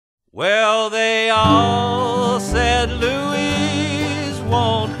Well, they all said Louise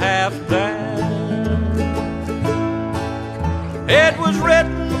won't have that. It was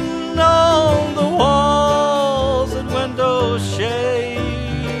written on the walls and window shades,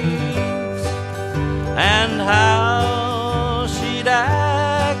 and how she'd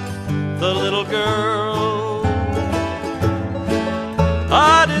act, the little girl.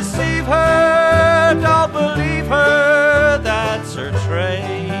 I deceive her, don't believe her, that's her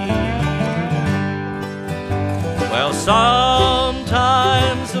trade. Well, sometimes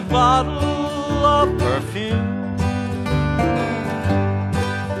a bottle of perfume,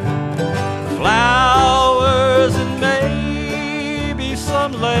 flowers, and maybe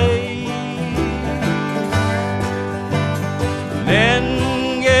some lace.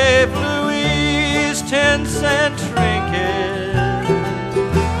 Men gave Louise 10-cent trinkets,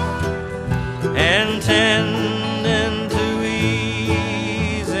 intending to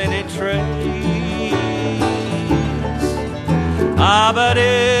ease any trace. But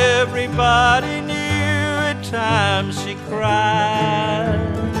everybody knew at times she cried.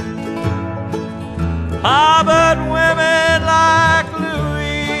 But women like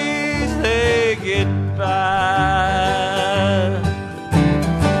Louise, they get by.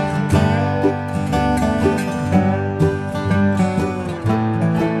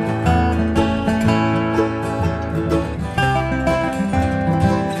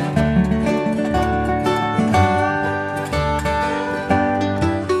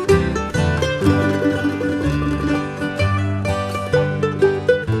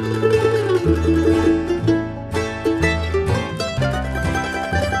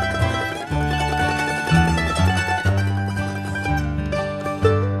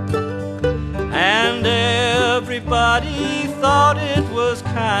 Everybody thought it was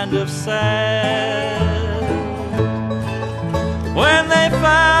kind of sad when they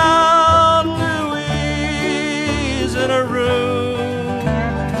found Louise in a room.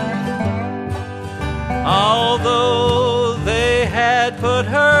 Although they had put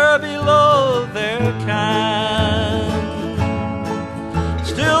her below their kind,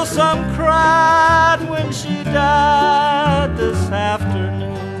 still some cried when she died this afternoon.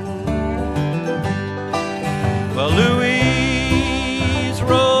 Well, Louise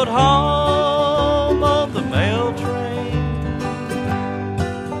rode home on the mail train,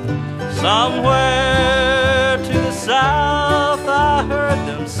 somewhere to the south, I heard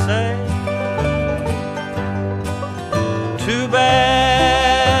them say. Too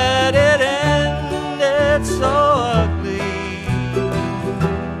bad it ended so ugly,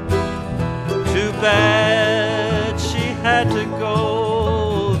 too bad she had to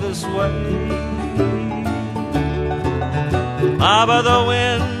go this way. But the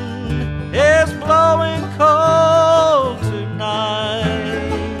wind is blowing cold tonight,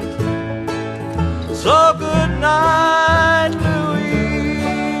 so good night,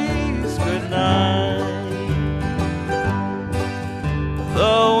 Louise, good night.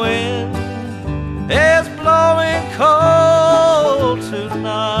 The wind is blowing cold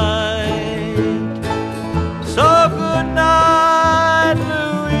tonight, so good night,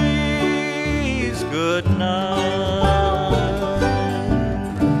 Louise, good night.